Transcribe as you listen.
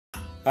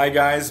Hi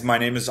guys, my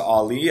name is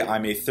Ali.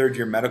 I'm a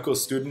third-year medical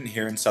student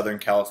here in Southern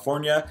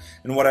California,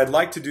 and what I'd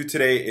like to do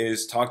today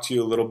is talk to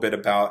you a little bit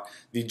about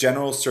the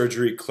General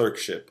Surgery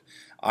Clerkship.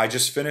 I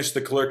just finished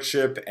the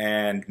clerkship,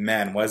 and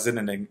man, was it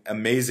an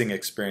amazing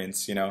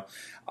experience.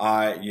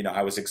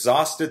 I was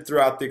exhausted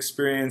throughout the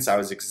experience, I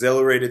was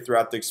exhilarated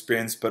throughout the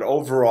experience, but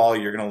overall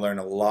you're going to learn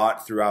a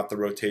lot throughout the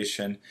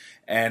rotation.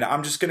 And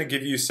I'm just going to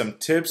give you some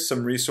tips,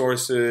 some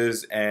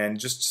resources, and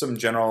just some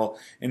general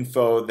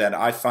info that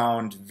I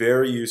found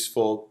very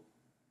useful.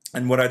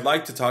 And what I'd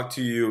like to talk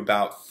to you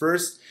about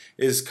first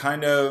is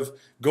kind of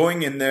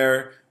going in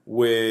there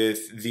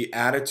with the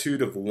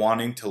attitude of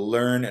wanting to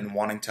learn and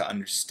wanting to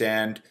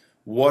understand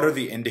what are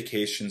the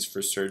indications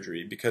for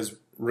surgery. Because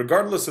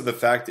regardless of the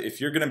fact if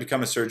you're going to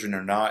become a surgeon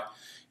or not,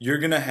 you're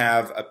going to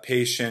have a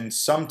patient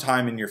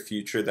sometime in your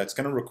future that's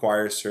going to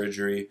require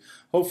surgery.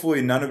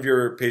 Hopefully none of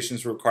your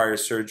patients require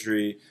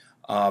surgery,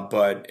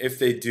 but if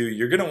they do,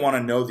 you're going to want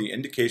to know the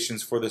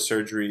indications for the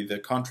surgery, the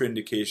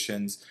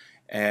contraindications,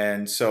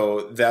 and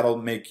so that'll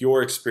make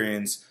your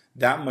experience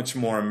that much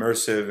more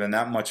immersive and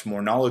that much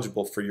more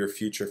knowledgeable for your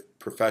future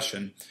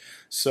profession.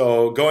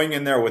 So going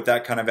in there with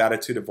that kind of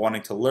attitude of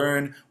wanting to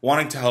learn,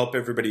 wanting to help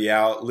everybody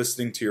out,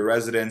 listening to your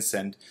residents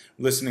and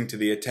listening to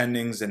the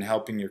attendings and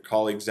helping your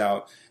colleagues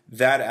out,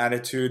 that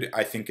attitude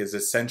I think is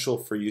essential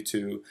for you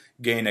to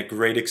gain a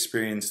great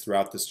experience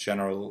throughout this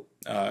general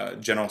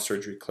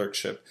surgery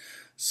clerkship.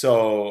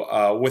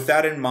 So with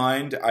that in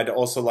mind, I'd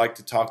also like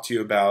to talk to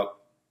you about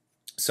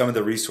some of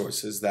the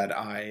resources that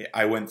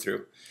I went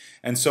through.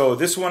 And so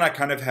this one I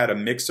kind of had a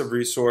mix of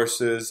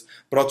resources,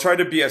 but I'll try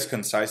to be as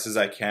concise as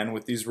I can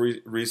with these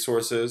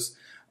resources.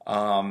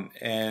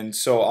 And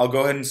so I'll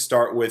go ahead and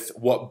start with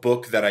what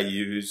book that I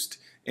used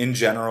in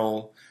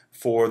general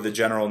for the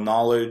general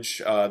knowledge,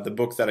 the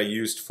book that I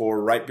used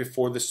for right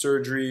before the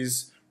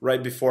surgeries,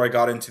 right before I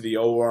got into the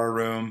OR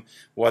room,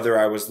 whether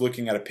I was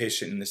looking at a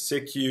patient in the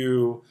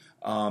SICU,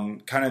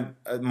 kind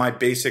of my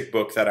basic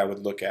book that I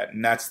would look at,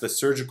 and that's the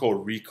Surgical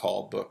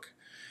Recall book.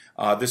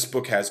 This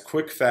book has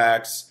quick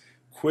facts,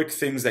 quick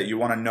things that you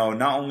want to know,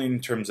 not only in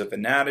terms of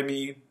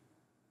anatomy,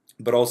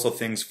 but also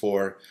things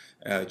for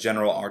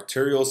general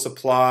arterial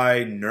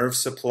supply, nerve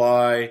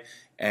supply,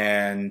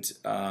 and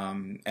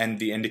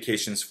the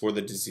indications for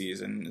the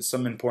disease, and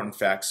some important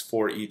facts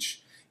for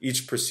each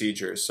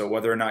procedure. So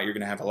whether or not you're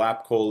going to have a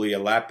lap chole, a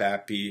lap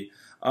appy,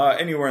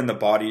 anywhere in the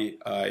body,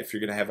 if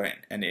you're going to have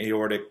an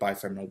aortic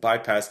bifemoral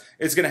bypass,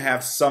 it's going to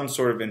have some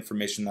sort of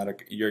information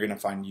that you're going to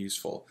find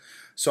useful.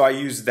 So I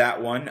use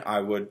that one. I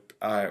would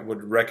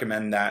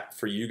recommend that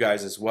for you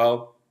guys as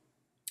well.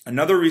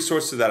 Another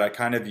resource that I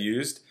kind of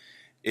used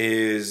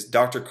is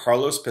Dr.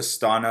 Carlos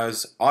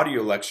Pestana's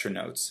audio lecture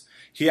notes.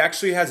 He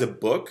actually has a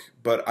book,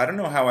 but I don't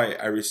know how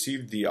I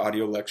received the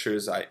audio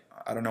lectures. I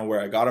don't know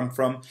where I got them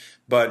from,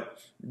 but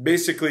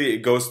basically it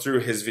goes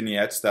through his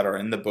vignettes that are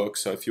in the book.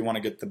 So if you want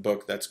to get the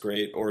book, that's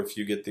great. Or if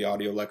you get the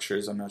audio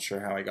lectures, I'm not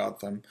sure how I got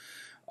them.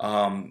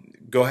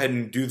 Go ahead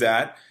and do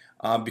that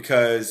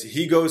because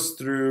he goes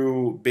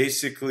through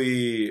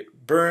basically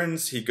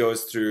burns. He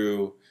goes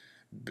through,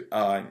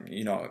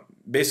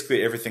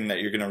 basically everything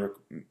that you're going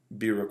to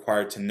be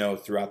required to know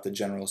throughout the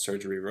general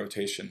surgery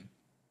rotation.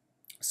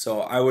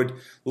 So I would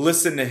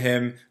listen to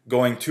him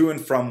going to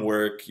and from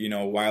work,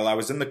 while I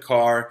was in the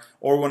car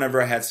or whenever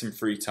I had some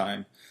free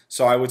time.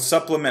 So I would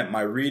supplement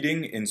my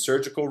reading in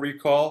surgical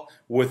recall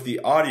with the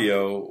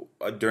audio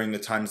during the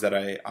times that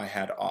I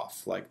had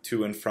off, like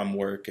to and from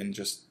work and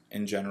just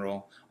in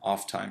general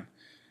off time.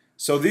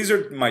 So these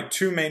are my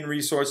two main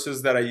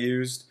resources that I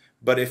used.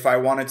 But if I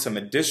wanted some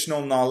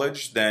additional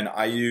knowledge, then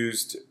I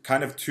used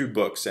kind of two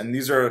books. And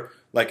these are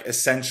like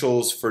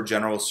essentials for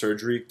general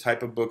surgery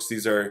type of books.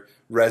 These are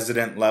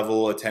resident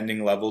level,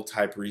 attending level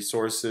type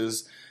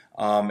resources.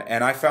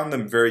 And I found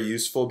them very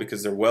useful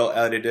because they're well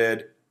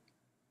edited.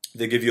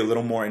 They give you a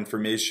little more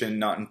information,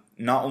 not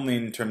only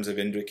in terms of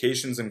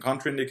indications and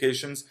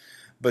contraindications,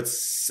 but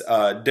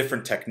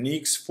different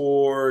techniques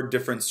for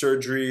different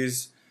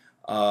surgeries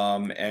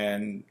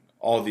and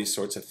all these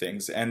sorts of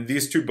things. And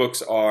these two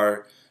books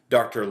are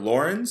Dr.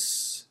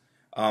 Lawrence.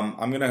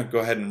 I'm going to go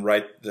ahead and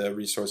write the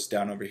resource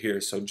down over here.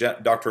 So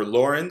Dr.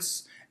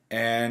 Lawrence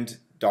and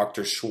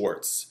Dr.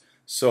 Schwartz.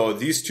 So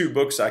these two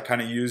books I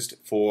kind of used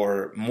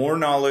for more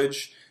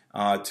knowledge,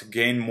 to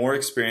gain more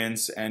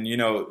experience. And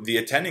the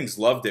attendings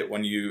loved it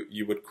when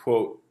you would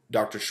quote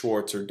Dr.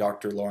 Schwartz or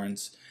Dr.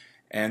 Lawrence.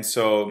 And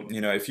so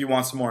if you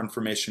want some more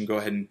information, go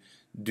ahead and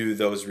do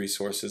those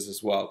resources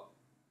as well.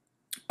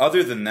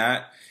 Other than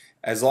that,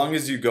 as long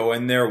as you go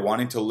in there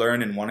wanting to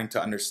learn and wanting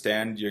to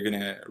understand, you're going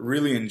to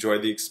really enjoy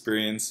the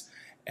experience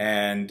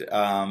and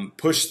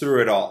push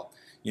through it all.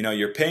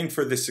 You're paying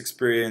for this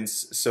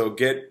experience, so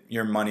get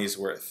your money's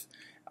worth.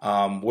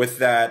 With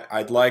that,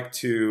 I'd like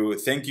to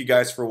thank you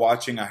guys for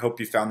watching. I hope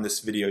you found this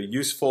video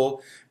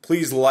useful.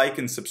 Please like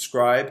and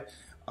subscribe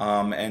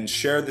and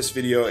share this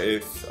video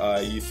if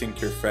you think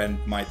your friend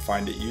might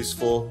find it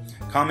useful.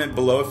 Comment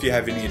below if you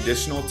have any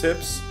additional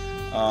tips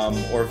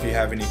or if you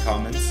have any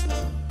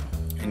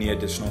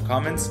additional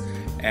comments.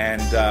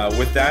 And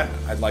with that,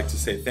 I'd like to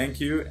say thank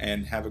you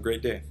and have a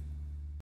great day.